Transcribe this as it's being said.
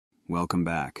welcome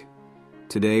back.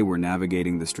 Today we're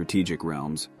navigating the strategic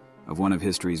realms of one of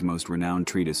history's most renowned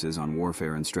treatises on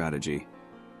warfare and strategy,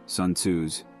 Sun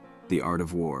Tzu's The Art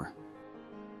of War.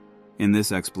 In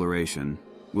this exploration,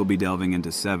 we'll be delving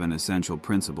into 7 essential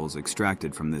principles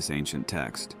extracted from this ancient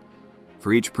text.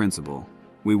 For each principle,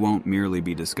 we won't merely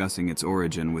be discussing its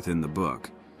origin within the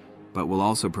book, but will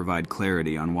also provide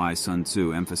clarity on why Sun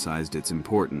Tzu emphasized its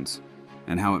importance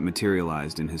and how it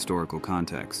materialized in historical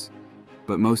contexts.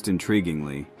 But most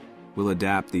intriguingly, we'll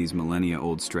adapt these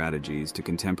millennia-old strategies to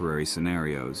contemporary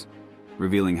scenarios,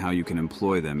 revealing how you can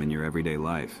employ them in your everyday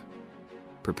life.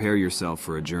 Prepare yourself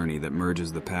for a journey that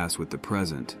merges the past with the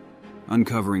present,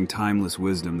 uncovering timeless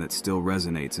wisdom that still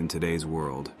resonates in today's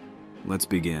world. Let's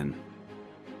begin.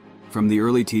 From the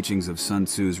early teachings of Sun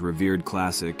Tzu's revered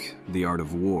classic, The Art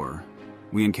of War,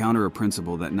 we encounter a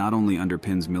principle that not only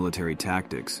underpins military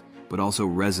tactics, but also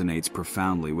resonates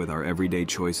profoundly with our everyday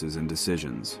choices and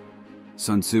decisions.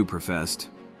 Sun Tzu professed,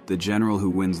 "The general who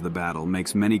wins the battle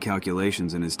makes many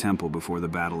calculations in his temple before the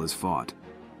battle is fought.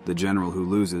 The general who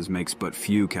loses makes but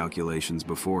few calculations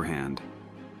beforehand."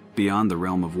 Beyond the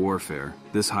realm of warfare,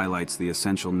 this highlights the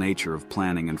essential nature of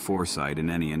planning and foresight in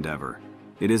any endeavor.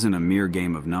 It isn't a mere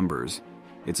game of numbers,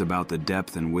 it's about the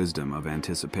depth and wisdom of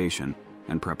anticipation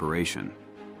and preparation.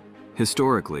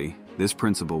 Historically, this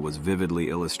principle was vividly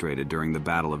illustrated during the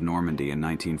Battle of Normandy in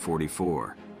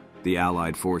 1944. The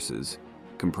Allied forces,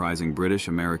 comprising British,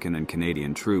 American, and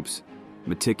Canadian troops,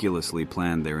 meticulously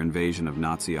planned their invasion of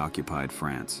Nazi-occupied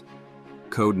France.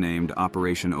 Codenamed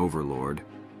Operation Overlord,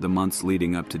 the months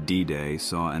leading up to D-Day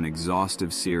saw an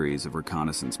exhaustive series of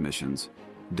reconnaissance missions,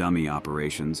 dummy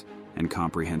operations, and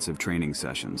comprehensive training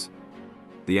sessions.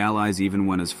 The Allies even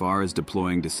went as far as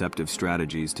deploying deceptive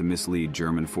strategies to mislead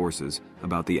German forces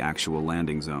about the actual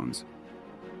landing zones.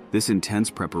 This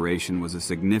intense preparation was a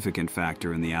significant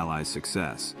factor in the Allies'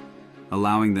 success,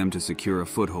 allowing them to secure a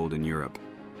foothold in Europe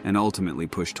and ultimately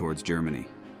push towards Germany.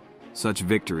 Such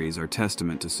victories are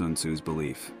testament to Sun Tzu's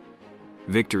belief.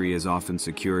 Victory is often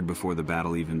secured before the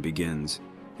battle even begins,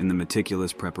 in the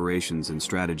meticulous preparations and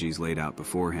strategies laid out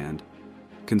beforehand.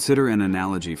 Consider an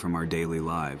analogy from our daily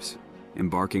lives.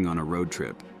 Embarking on a road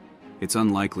trip. It's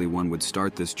unlikely one would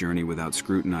start this journey without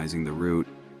scrutinizing the route,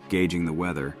 gauging the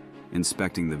weather,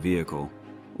 inspecting the vehicle,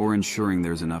 or ensuring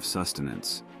there's enough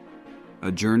sustenance.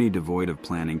 A journey devoid of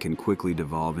planning can quickly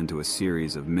devolve into a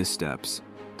series of missteps,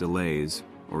 delays,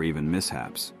 or even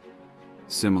mishaps.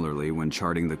 Similarly, when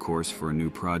charting the course for a new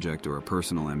project or a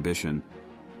personal ambition,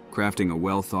 crafting a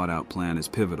well-thought-out plan is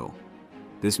pivotal.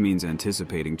 This means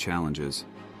anticipating challenges,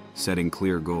 setting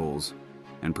clear goals,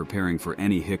 and preparing for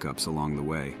any hiccups along the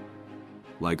way.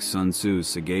 Like Sun Tzu's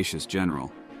sagacious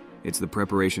general, it's the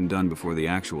preparation done before the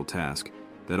actual task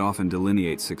that often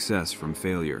delineates success from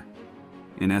failure.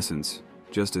 In essence,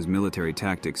 just as military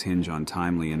tactics hinge on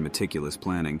timely and meticulous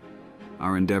planning,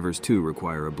 our endeavors too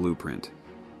require a blueprint.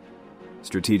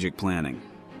 Strategic planning.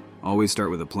 Always start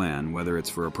with a plan, whether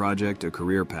it's for a project, a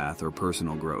career path, or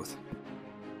personal growth.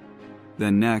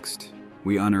 Then next,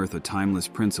 we unearth a timeless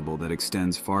principle that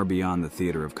extends far beyond the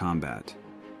theater of combat: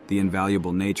 the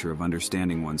invaluable nature of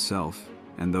understanding oneself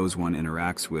and those one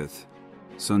interacts with.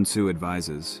 Sun Tzu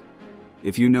advises,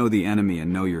 "If you know the enemy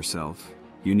and know yourself,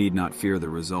 you need not fear the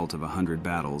result of 100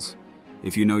 battles.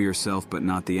 If you know yourself but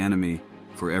not the enemy,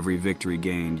 for every victory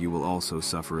gained you will also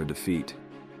suffer a defeat."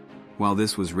 While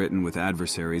this was written with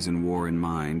adversaries in war in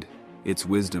mind, its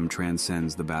wisdom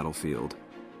transcends the battlefield.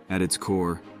 At its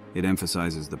core, it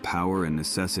emphasizes the power and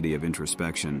necessity of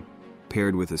introspection,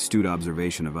 paired with astute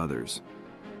observation of others.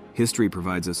 History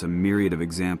provides us a myriad of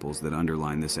examples that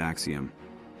underline this axiom.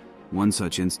 One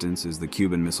such instance is the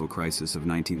Cuban Missile Crisis of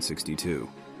 1962.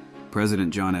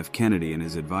 President John F. Kennedy and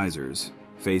his advisors,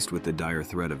 faced with the dire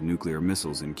threat of nuclear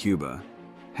missiles in Cuba,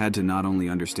 had to not only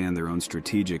understand their own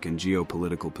strategic and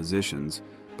geopolitical positions,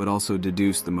 but also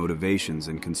deduce the motivations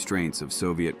and constraints of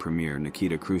Soviet Premier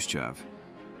Nikita Khrushchev.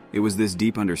 It was this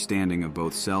deep understanding of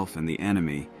both self and the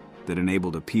enemy that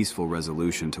enabled a peaceful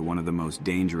resolution to one of the most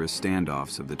dangerous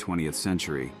standoffs of the 20th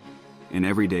century. In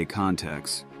everyday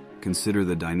contexts, consider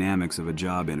the dynamics of a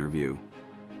job interview.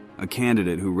 A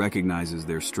candidate who recognizes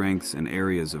their strengths and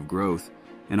areas of growth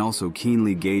and also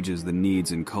keenly gauges the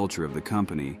needs and culture of the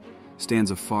company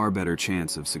stands a far better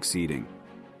chance of succeeding.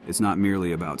 It's not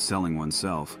merely about selling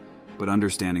oneself, but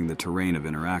understanding the terrain of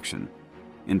interaction.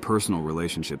 In personal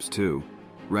relationships too,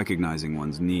 recognizing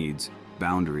one's needs,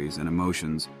 boundaries, and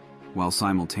emotions, while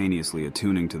simultaneously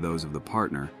attuning to those of the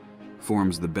partner,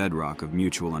 forms the bedrock of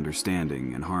mutual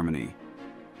understanding and harmony.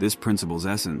 This principle's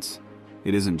essence,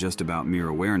 it isn't just about mere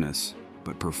awareness,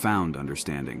 but profound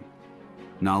understanding.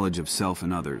 Knowledge of self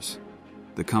and others.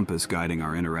 the compass guiding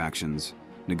our interactions,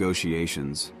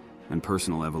 negotiations, and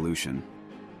personal evolution.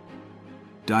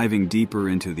 Diving deeper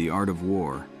into the art of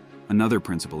war, another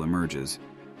principle emerges,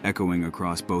 echoing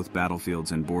across both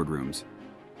battlefields and boardrooms: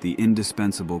 the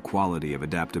indispensable quality of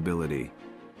adaptability.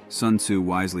 Sun Tzu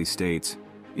wisely states,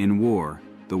 "In war,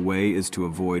 the way is to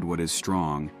avoid what is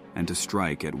strong and to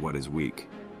strike at what is weak."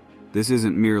 This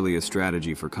isn't merely a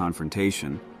strategy for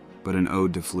confrontation, but an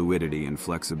ode to fluidity and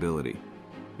flexibility.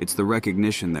 It's the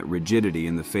recognition that rigidity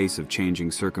in the face of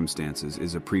changing circumstances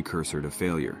is a precursor to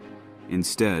failure.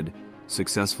 Instead,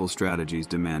 successful strategies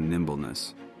demand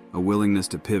nimbleness, a willingness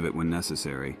to pivot when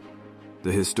necessary.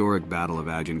 The historic Battle of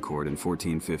Agincourt in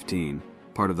 1415,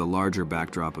 part of the larger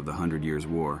backdrop of the Hundred Years'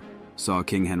 War, saw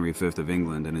King Henry V of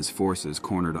England and his forces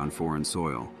cornered on foreign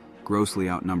soil, grossly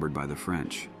outnumbered by the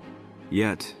French.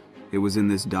 Yet, it was in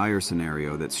this dire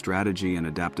scenario that strategy and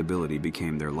adaptability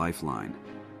became their lifeline.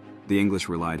 The English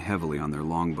relied heavily on their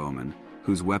longbowmen,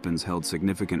 whose weapons held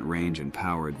significant range and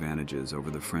power advantages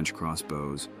over the French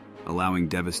crossbows, allowing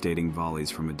devastating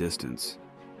volleys from a distance.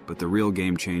 But the real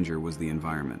game changer was the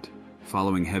environment.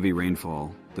 Following heavy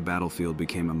rainfall, the battlefield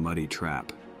became a muddy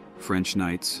trap. French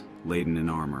knights, laden in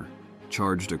armor,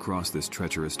 charged across this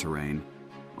treacherous terrain,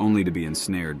 only to be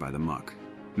ensnared by the muck.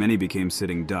 Many became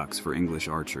sitting ducks for English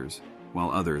archers,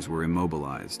 while others were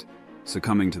immobilized,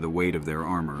 succumbing to the weight of their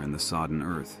armor and the sodden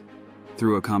earth.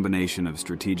 Through a combination of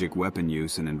strategic weapon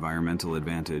use and environmental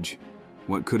advantage,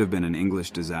 what could have been an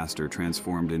English disaster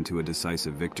transformed into a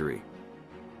decisive victory.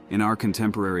 In our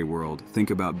contemporary world, think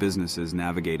about businesses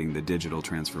navigating the digital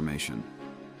transformation.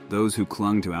 Those who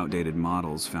clung to outdated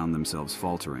models found themselves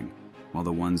faltering, while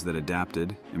the ones that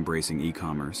adapted, embracing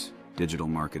e-commerce, digital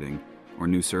marketing, or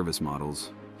new service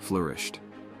models, flourished.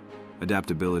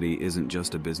 Adaptability isn't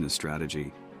just a business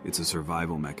strategy, it's a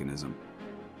survival mechanism.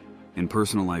 In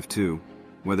personal life too,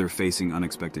 whether facing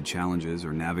unexpected challenges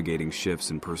or navigating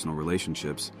shifts in personal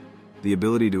relationships, the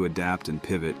ability to adapt and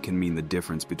pivot can mean the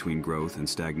difference between growth and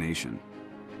stagnation.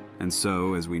 And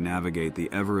so, as we navigate the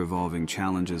ever-evolving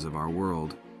challenges of our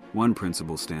world, one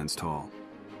principle stands tall: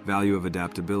 value of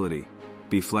adaptability.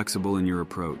 Be flexible in your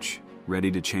approach,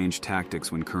 ready to change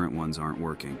tactics when current ones aren't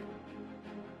working.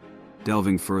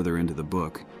 Delving further into the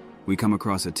book, we come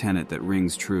across a tenet that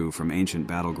rings true from ancient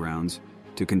battlegrounds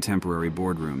to contemporary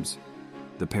boardrooms: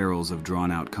 the perils of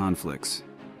drawn-out conflicts.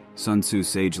 Sun Tzu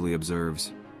sagely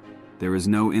observes, "There is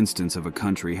no instance of a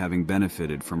country having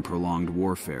benefited from prolonged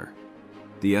warfare."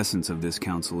 The essence of this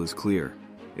counsel is clear: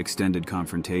 extended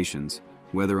confrontations,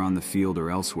 whether on the field or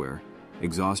elsewhere,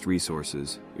 exhaust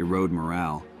resources, erode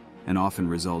morale, and often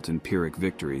result in Pyrrhic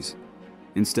victories.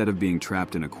 Instead of being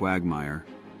trapped in a quagmire,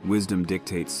 wisdom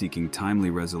dictates seeking timely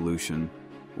resolution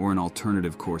or an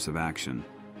alternative course of action.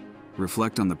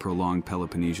 Reflect on the prolonged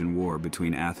Peloponnesian War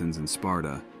between Athens and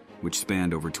Sparta, which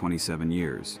spanned over 27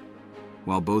 years.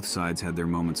 While both sides had their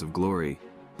moments of glory,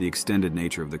 the extended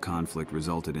nature of the conflict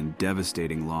resulted in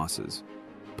devastating losses,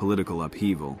 political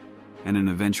upheaval, and an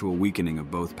eventual weakening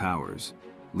of both powers,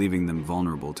 leaving them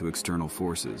vulnerable to external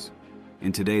forces.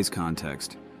 In today's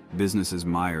context, businesses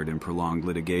mired in prolonged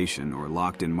litigation or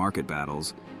locked in market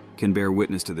battles can bear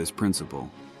witness to this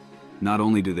principle. Not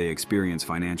only do they experience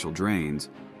financial drains,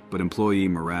 but employee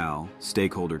morale,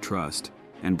 stakeholder trust,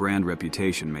 and brand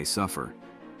reputation may suffer.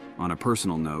 On a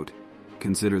personal note,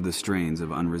 consider the strains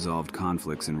of unresolved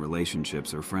conflicts in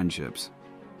relationships or friendships.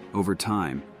 Over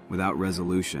time, without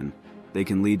resolution, they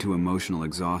can lead to emotional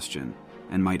exhaustion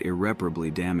and might irreparably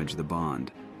damage the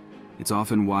bond. It's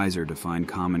often wiser to find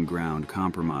common ground,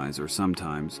 compromise, or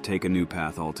sometimes take a new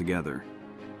path altogether.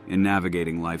 In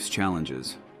navigating life's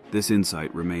challenges, this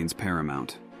insight remains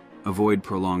paramount. Avoid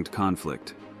prolonged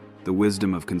conflict, the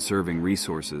wisdom of conserving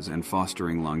resources and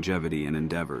fostering longevity in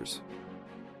endeavors.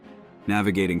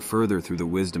 Navigating further through the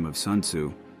wisdom of Sun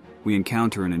Tzu, we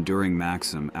encounter an enduring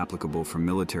maxim applicable from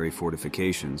military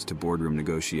fortifications to boardroom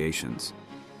negotiations.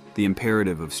 The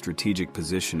imperative of strategic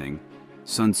positioning,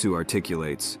 Sun Tzu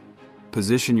articulates,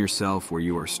 "Position yourself where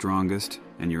you are strongest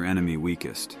and your enemy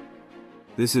weakest."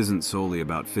 This isn't solely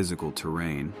about physical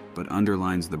terrain, but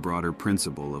underlines the broader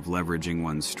principle of leveraging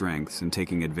one's strengths and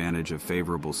taking advantage of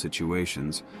favorable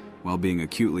situations while being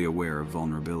acutely aware of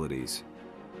vulnerabilities.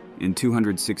 In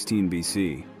 216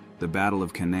 BC, the Battle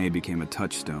of Cannae became a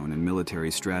touchstone in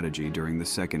military strategy during the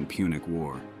Second Punic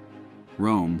War.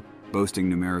 Rome, boasting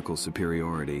numerical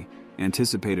superiority,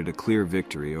 anticipated a clear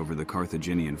victory over the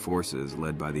Carthaginian forces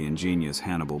led by the ingenious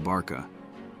Hannibal Barca.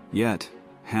 Yet,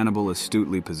 Hannibal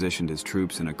astutely positioned his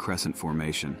troops in a crescent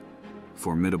formation,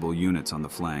 formidable units on the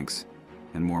flanks,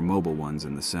 and more mobile ones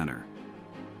in the center.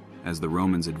 As the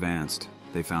Romans advanced,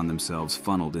 they found themselves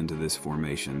funneled into this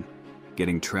formation,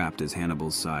 getting trapped as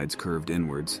Hannibal's sides curved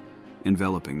inwards,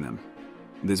 enveloping them.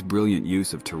 This brilliant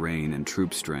use of terrain and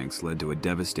troop strengths led to a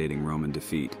devastating Roman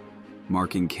defeat,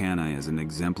 marking Cannae as an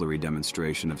exemplary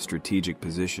demonstration of strategic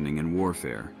positioning in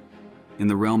warfare. In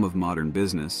the realm of modern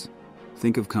business,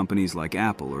 think of companies like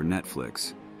Apple or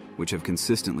Netflix, which have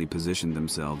consistently positioned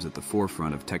themselves at the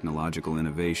forefront of technological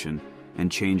innovation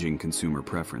and changing consumer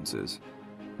preferences.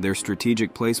 Their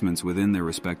strategic placements within their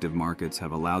respective markets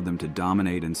have allowed them to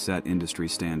dominate and set industry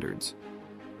standards.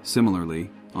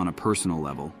 Similarly, on a personal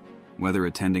level, whether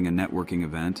attending a networking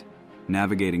event,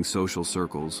 navigating social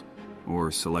circles,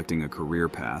 or selecting a career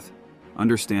path,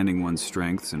 understanding one's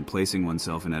strengths and placing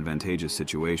oneself in advantageous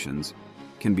situations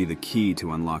can be the key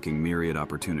to unlocking myriad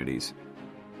opportunities.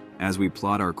 As we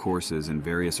plot our courses in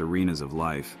various arenas of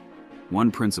life, one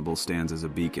principle stands as a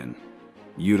beacon: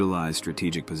 utilize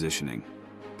strategic positioning,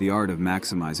 the art of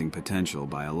maximizing potential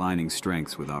by aligning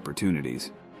strengths with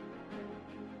opportunities.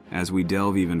 As we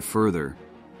delve even further,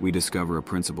 we discover a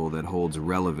principle that holds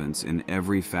relevance in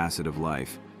every facet of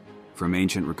life, from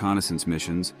ancient reconnaissance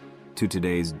missions to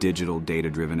today's digital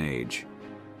data-driven age.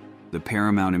 The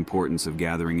paramount importance of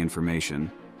gathering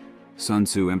information. Sun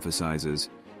Tzu emphasizes,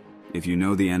 if you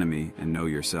know the enemy and know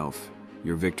yourself,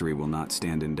 your victory will not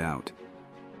stand in doubt.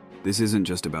 This isn't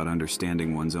just about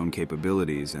understanding one's own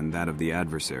capabilities and that of the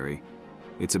adversary.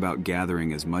 It's about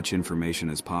gathering as much information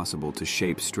as possible to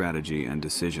shape strategy and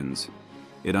decisions.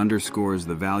 It underscores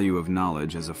the value of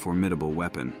knowledge as a formidable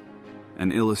weapon.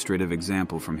 An illustrative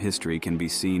example from history can be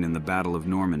seen in the Battle of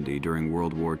Normandy during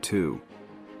World War II.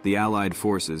 The Allied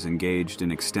forces engaged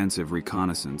in extensive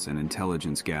reconnaissance and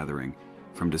intelligence gathering,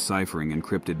 from deciphering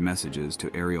encrypted messages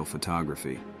to aerial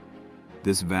photography.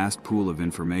 This vast pool of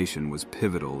information was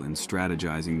pivotal in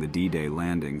strategizing the D-Day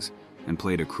landings and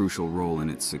played a crucial role in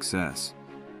its success.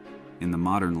 In the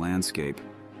modern landscape,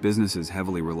 businesses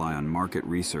heavily rely on market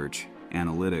research,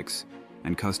 analytics,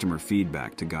 and customer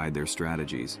feedback to guide their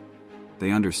strategies.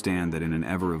 They understand that in an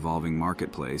ever-evolving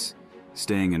marketplace,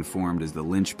 staying informed is the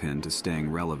linchpin to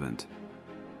staying relevant.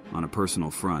 On a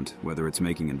personal front, whether it's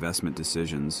making investment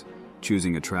decisions,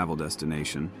 choosing a travel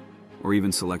destination, or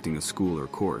even selecting a school or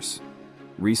course,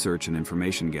 research and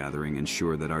information gathering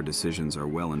ensure that our decisions are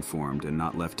well-informed and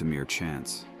not left to mere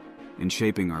chance. In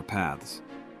shaping our paths,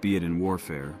 be it in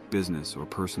warfare, business, or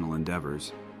personal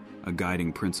endeavors, a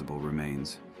guiding principle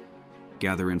remains: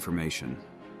 gather information,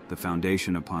 the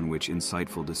foundation upon which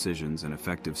insightful decisions and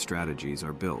effective strategies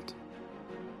are built.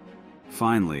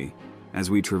 Finally, as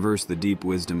we traverse the deep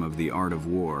wisdom of the art of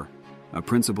war, a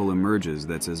principle emerges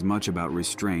that's as much about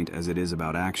restraint as it is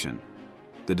about action: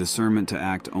 the discernment to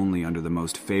act only under the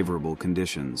most favorable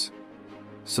conditions.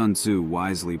 Sun Tzu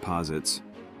wisely posits,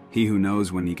 "He who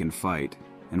knows when he can fight,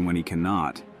 and when he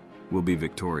cannot, will be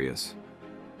victorious."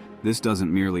 This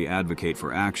doesn't merely advocate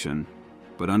for action,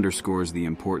 but underscores the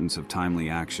importance of timely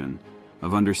action,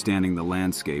 of understanding the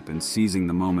landscape and seizing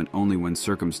the moment only when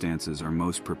circumstances are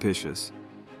most propitious.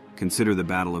 Consider the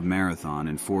Battle of Marathon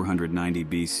in 490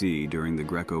 BC during the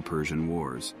Greco-Persian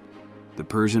Wars. The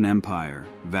Persian Empire,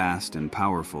 vast and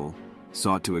powerful,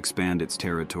 sought to expand its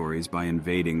territories by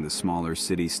invading the smaller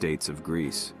city-states of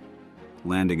Greece.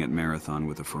 Landing at Marathon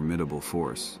with a formidable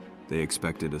force, they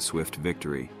expected a swift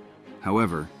victory.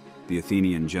 However, the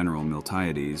Athenian general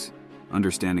Miltiades,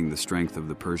 understanding the strength of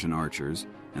the Persian archers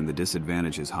and the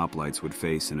disadvantages hoplites would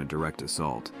face in a direct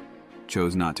assault,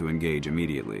 chose not to engage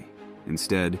immediately.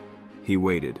 Instead, he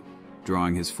waited,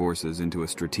 drawing his forces into a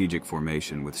strategic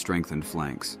formation with strengthened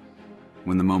flanks.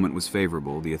 When the moment was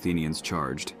favorable, the Athenians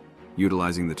charged,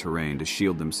 utilizing the terrain to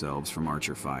shield themselves from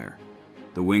archer fire.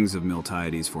 The wings of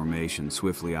Miltiades' formation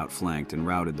swiftly outflanked and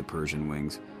routed the Persian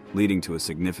wings, leading to a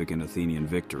significant Athenian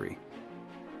victory.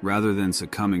 Rather than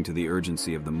succumbing to the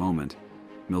urgency of the moment,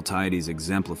 Miltiades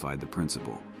exemplified the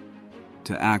principle: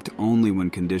 to act only when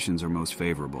conditions are most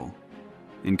favorable.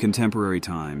 In contemporary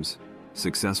times,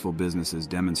 successful businesses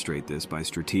demonstrate this by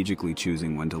strategically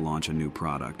choosing when to launch a new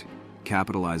product,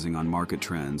 capitalizing on market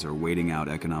trends, or waiting out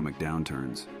economic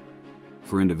downturns.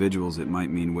 For individuals, it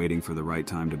might mean waiting for the right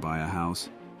time to buy a house,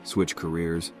 switch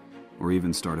careers, or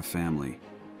even start a family,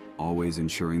 always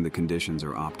ensuring the conditions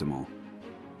are optimal.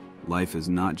 Life is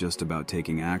not just about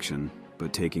taking action,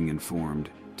 but taking informed,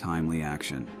 timely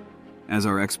action. As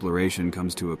our exploration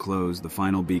comes to a close, the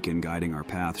final beacon guiding our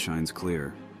path shines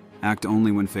clear: act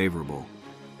only when favorable,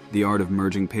 the art of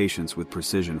merging patience with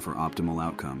precision for optimal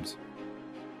outcomes.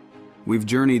 We've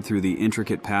journeyed through the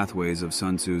intricate pathways of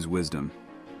Sun Tzu's wisdom,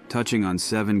 touching on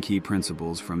 7 key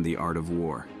principles from the art of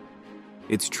war.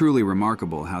 It's truly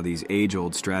remarkable how these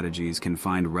age-old strategies can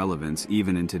find relevance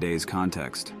even in today's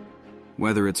context.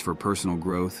 Whether it's for personal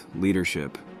growth,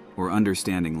 leadership, or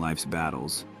understanding life's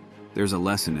battles, there's a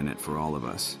lesson in it for all of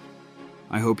us.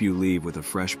 I hope you leave with a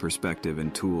fresh perspective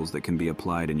and tools that can be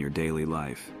applied in your daily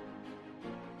life.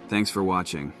 Thanks for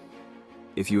watching.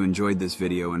 If you enjoyed this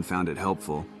video and found it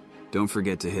helpful, don't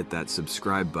forget to hit that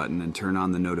subscribe button and turn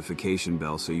on the notification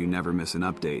bell so you never miss an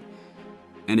update.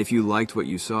 And if you liked what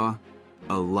you saw,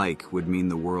 a like would mean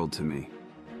the world to me.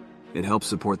 It helps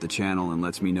support the channel and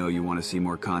lets me know you want to see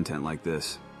more content like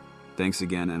this. Thanks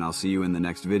again, and I'll see you in the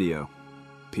next video.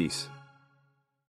 Peace.